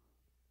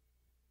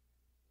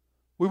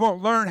 we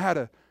won't learn how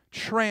to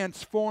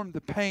transform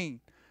the pain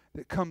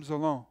that comes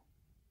along.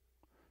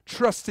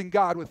 Trusting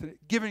God with it,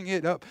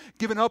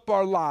 giving up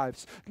our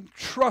lives,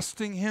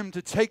 trusting Him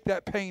to take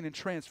that pain and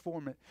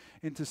transform it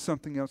into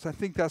something else. I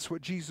think that's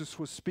what Jesus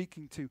was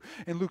speaking to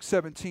in Luke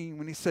 17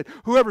 when He said,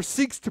 whoever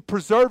seeks to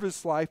preserve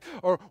his life,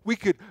 or we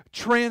could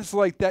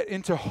translate that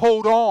into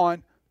hold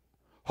on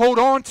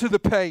to the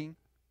pain,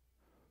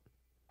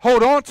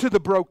 hold on to the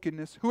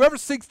brokenness. Whoever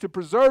seeks to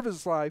preserve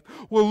his life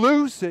will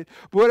lose it,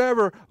 but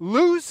whoever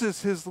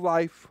loses his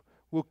life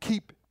will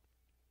keep it.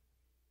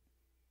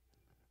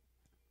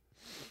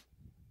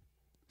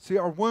 See,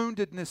 our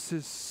woundedness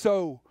is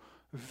so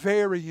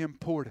very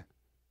important.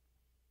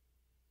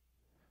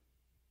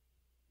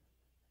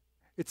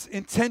 It's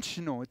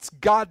intentional. It's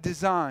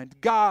God-designed.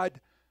 God,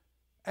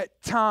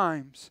 at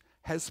times,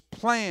 has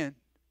planned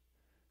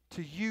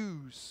to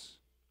use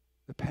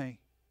the pain.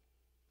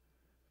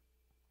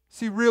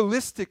 See,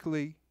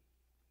 realistically,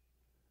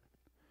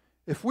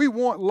 if we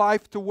want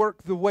life to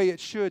work the way it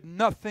should,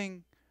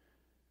 nothing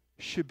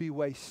should be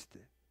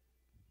wasted.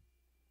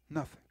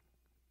 Nothing.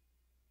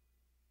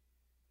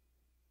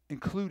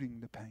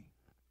 Including the pain.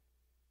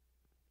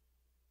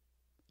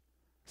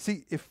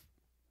 See, if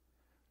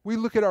we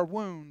look at our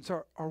wounds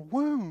are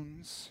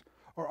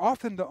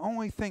often the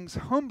only things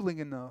humbling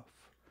enough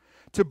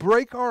to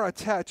break our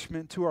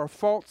attachment to our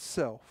false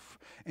self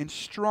and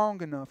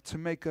strong enough to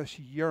make us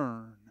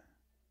yearn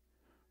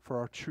for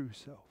our true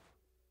self.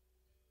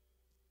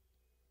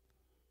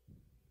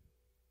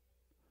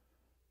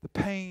 The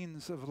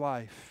pains of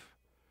life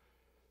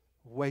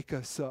wake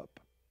us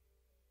up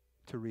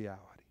to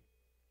reality.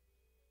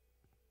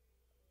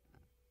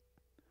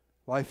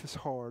 Life is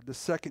hard. The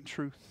second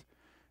truth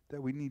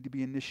that we need to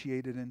be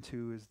initiated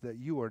into is that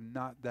you are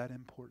not that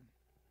important.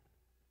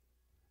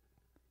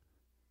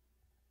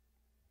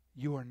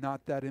 You are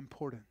not that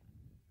important.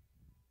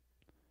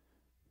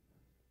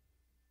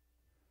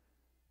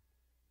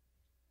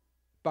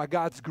 By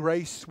God's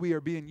grace, we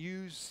are being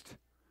used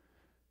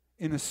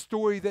in a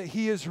story that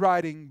He is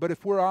writing, but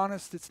if we're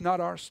honest, it's not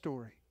our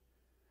story.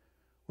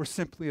 We're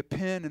simply a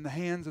pen in the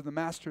hands of the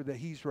master that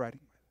He's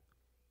writing.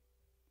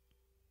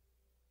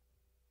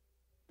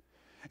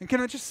 And can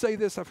I just say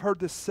this? I've heard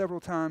this several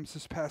times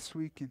this past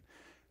week in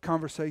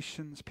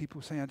conversations.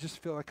 People saying, I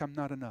just feel like I'm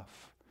not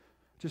enough.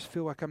 Just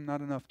feel like I'm not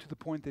enough, to the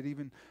point that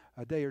even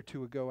A day or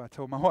two ago, I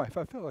told my wife,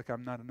 I feel like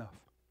I'm not enough.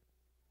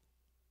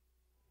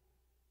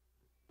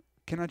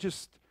 Can I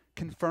just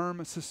confirm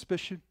a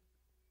suspicion?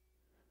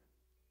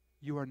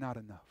 You are not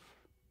enough.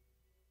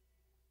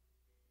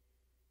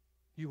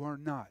 You are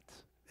not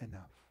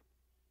enough.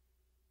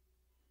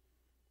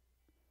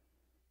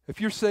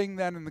 If you're saying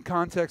that in the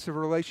context of a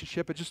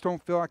relationship, I just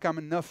don't feel like I'm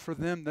enough for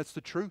them, that's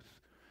the truth.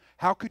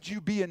 How could you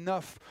be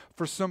enough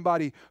for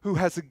somebody who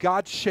has a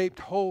God-shaped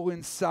hole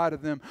inside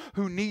of them,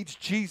 who needs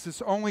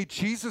Jesus? Only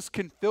Jesus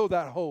can fill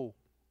that hole.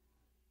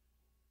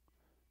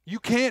 You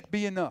can't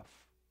be enough.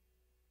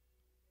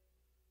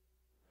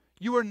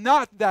 You are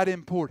not that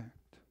important.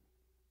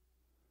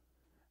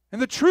 And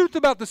the truth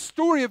about the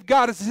story of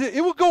God is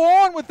it will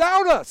go on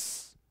without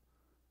us.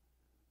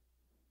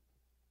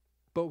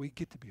 But we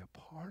get to be a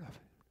part of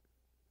it.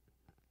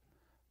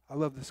 I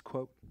love this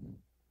quote.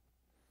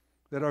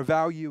 That our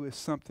value is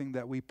something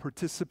that we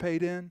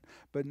participate in,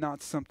 but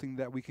not something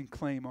that we can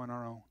claim on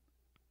our own.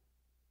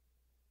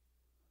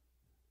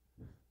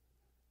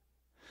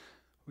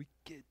 We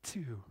get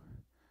to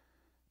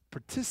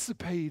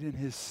participate in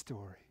His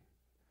story,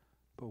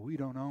 but we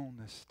don't own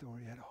this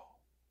story at all.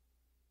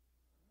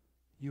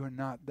 You are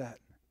not that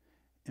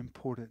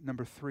important.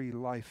 Number 3,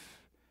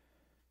 life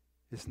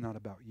is not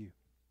about you.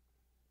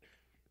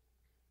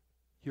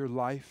 Your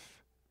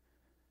life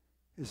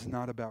is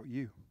not about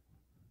you.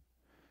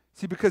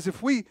 See, because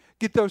if we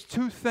get those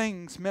two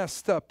things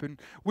messed up and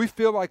we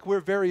feel like we're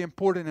very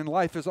important and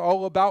life is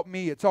all about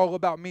me, it's all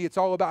about me, it's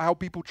all about how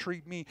people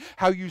treat me,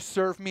 how you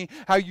serve me,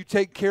 how you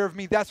take care of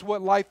me, that's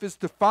what life is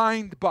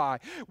defined by.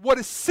 What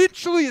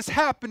essentially has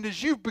happened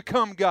is you've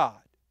become God.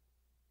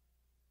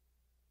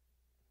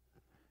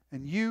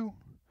 And you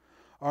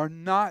are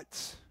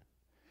not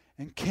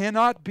and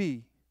cannot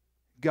be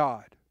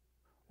God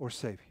or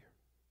Savior.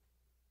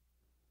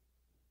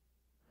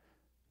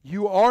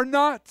 You are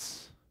not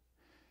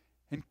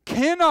and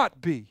cannot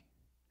be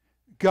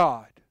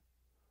God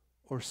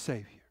or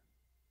Savior.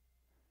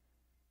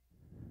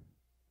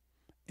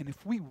 And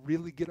if we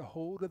really get a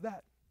hold of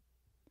that,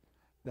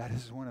 that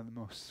is one of the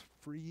most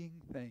freeing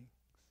things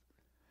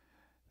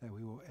that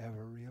we will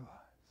ever realize.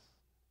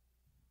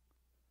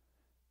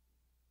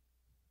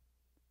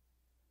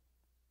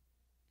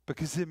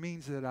 Because it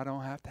means that I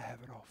don't have to have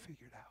it all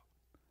figured out.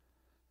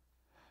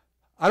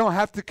 I don't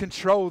have to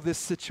control this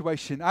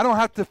situation. I don't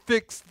have to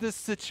fix this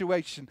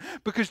situation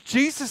because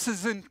Jesus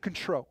is in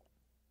control.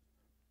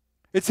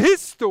 It's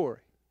His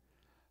story.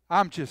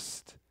 I'm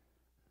just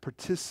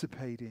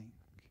participating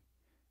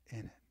in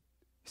it.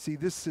 See,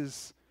 this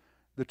is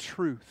the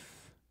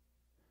truth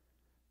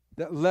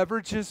that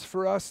leverages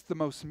for us the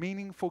most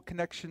meaningful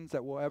connections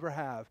that we'll ever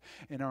have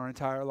in our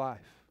entire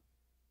life.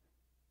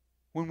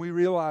 When we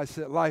realize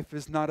that life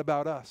is not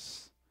about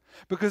us.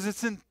 Because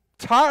it's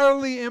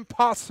entirely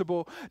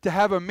impossible to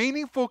have a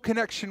meaningful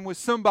connection with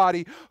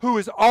somebody who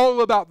is all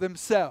about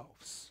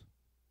themselves.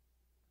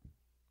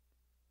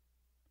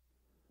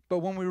 But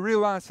when we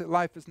realize that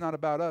life is not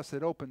about us,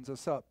 it opens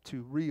us up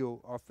to real,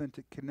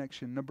 authentic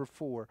connection. Number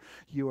 4,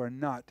 you are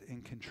not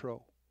in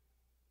control.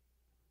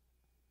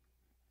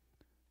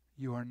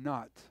 You are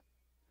not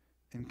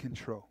in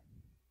control.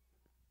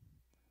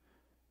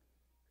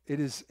 It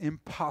is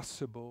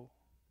impossible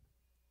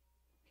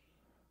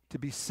to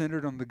be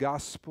centered on the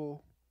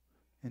gospel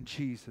and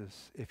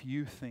Jesus if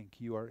you think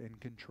you are in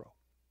control.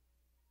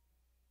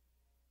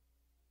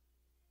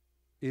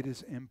 It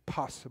is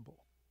impossible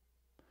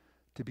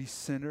to be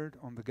centered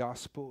on the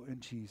gospel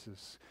and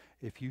Jesus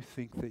if you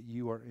think that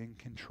you are in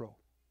control.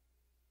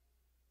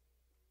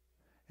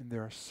 And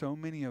there are so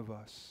many of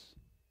us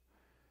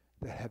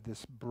that have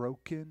this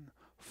broken,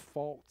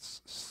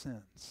 false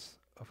sense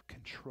of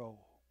control.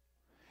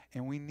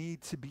 And we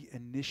need to be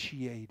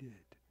initiated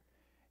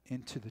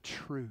into the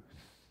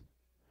truth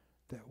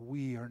that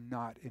we are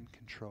not in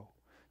control.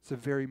 It's a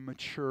very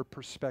mature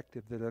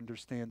perspective that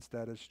understands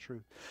that as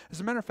truth. As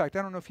a matter of fact,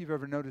 I don't know if you've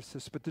ever noticed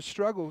this, but the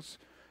struggles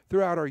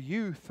throughout our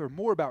youth are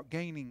more about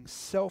gaining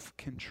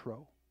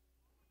self-control,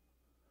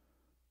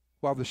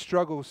 while the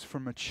struggles for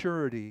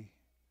maturity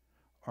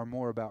are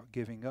more about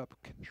giving up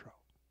control.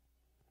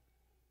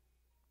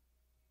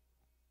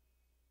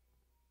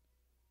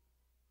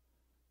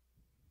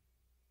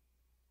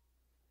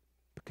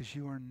 Because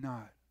you are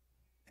not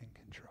in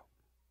control.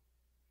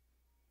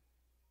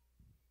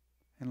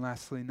 And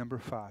lastly, number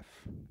 5,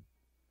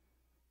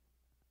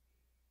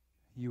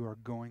 you are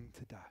going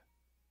to die.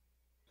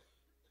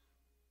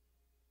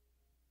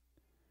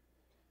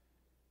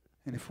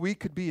 And if we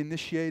could be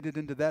initiated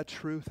into that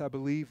truth, I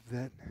believe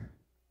that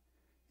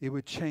it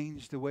would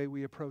change the way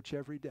we approach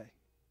every day.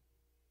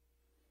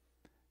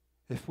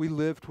 If we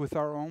lived with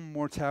our own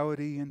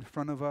mortality in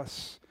front of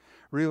us,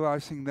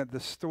 realizing that the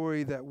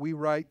story that we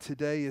write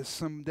today is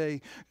someday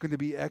going to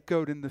be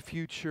echoed in the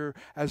future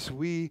as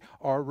we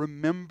are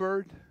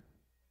remembered,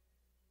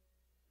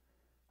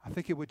 I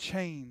think it would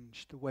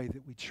change the way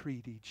that we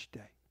treat each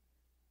day.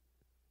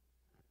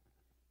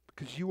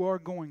 Because you are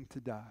going to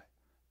die.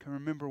 I can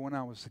remember when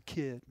I was a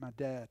kid, my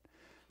dad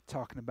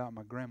talking about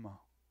my grandma.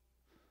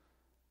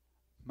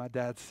 My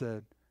dad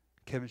said,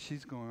 Kevin,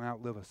 she's going to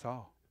outlive us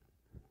all.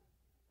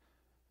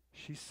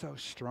 She's so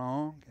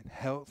strong and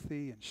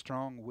healthy and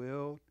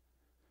strong-willed.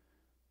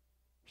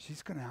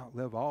 She's going to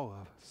outlive all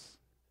of us.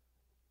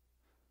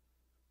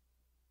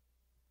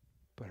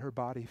 But her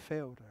body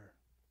failed her.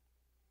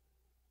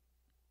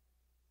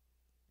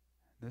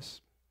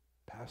 This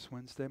past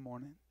Wednesday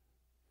morning,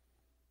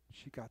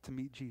 she got to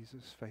meet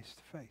Jesus face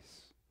to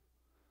face.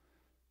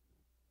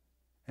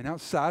 And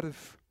outside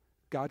of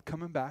God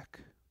coming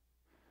back,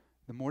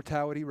 the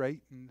mortality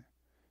rate in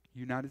the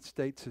United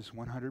States is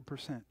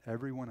 100%.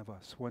 Every one of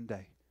us one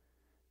day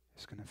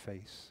is going to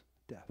face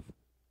death.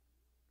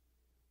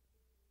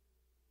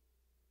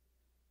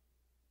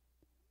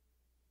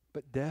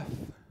 But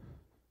death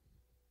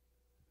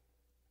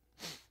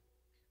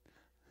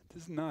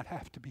does not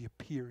have to be a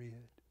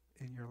period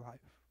in your life.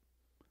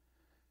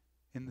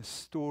 In the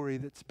story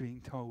that's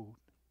being told,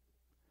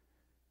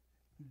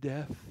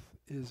 death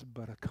is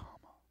but a comma.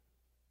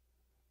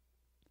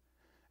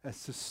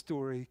 As the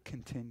story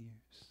continues,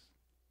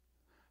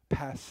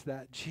 past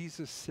that,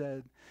 Jesus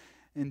said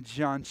in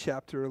John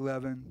chapter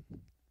 11,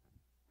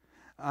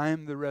 I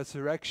am the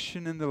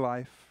resurrection and the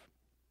life.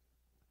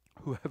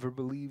 Whoever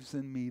believes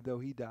in me, though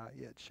he die,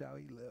 yet shall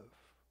he live.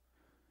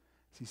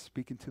 As he's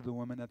speaking to the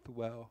woman at the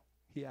well,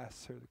 he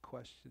asks her the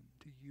question,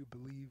 do you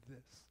believe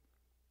this?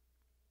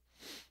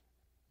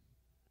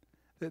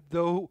 That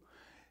though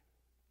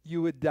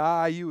you would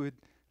die, you would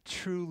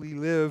truly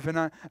live.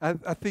 And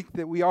I think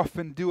that we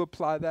often do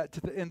apply that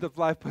to the end of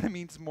life, but it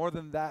means more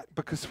than that,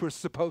 because we're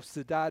supposed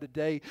to die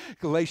today.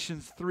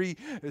 Galatians 3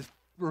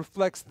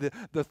 reflects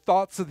the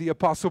thoughts of the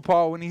Apostle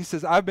Paul when he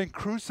says, I've been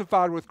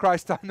crucified with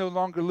Christ. I no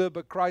longer live,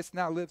 but Christ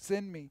now lives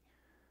in me.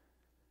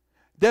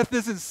 Death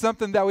isn't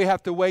something that we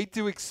have to wait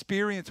to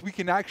experience. We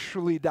can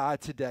actually die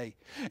today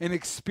and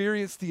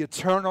experience the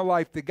eternal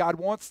life that God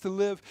wants to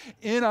live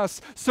in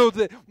us, so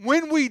that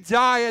when we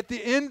die at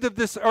the end of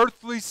this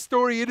earthly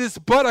story, it is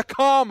but a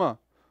comma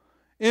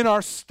in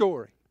our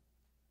story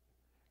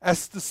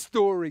as the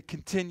story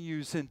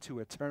continues into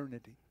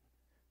eternity.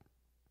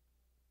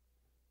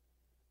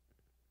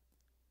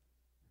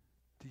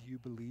 Do you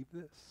believe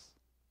this?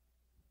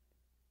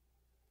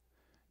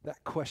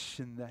 That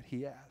question that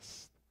he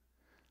asked.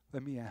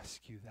 Let me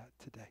ask you that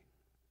today.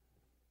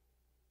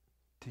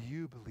 Do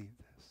you believe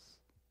this?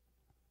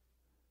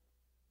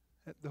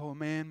 That though a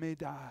man may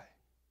die,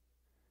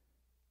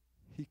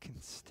 he can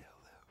still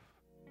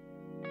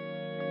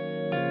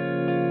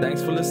live.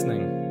 Thanks for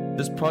listening.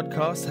 This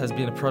podcast has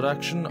been a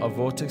production of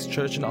Vortex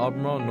Church in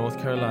Albemarle,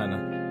 North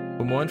Carolina.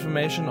 For more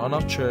information on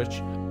our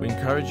church, we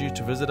encourage you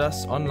to visit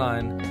us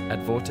online at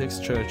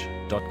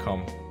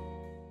vortexchurch.com.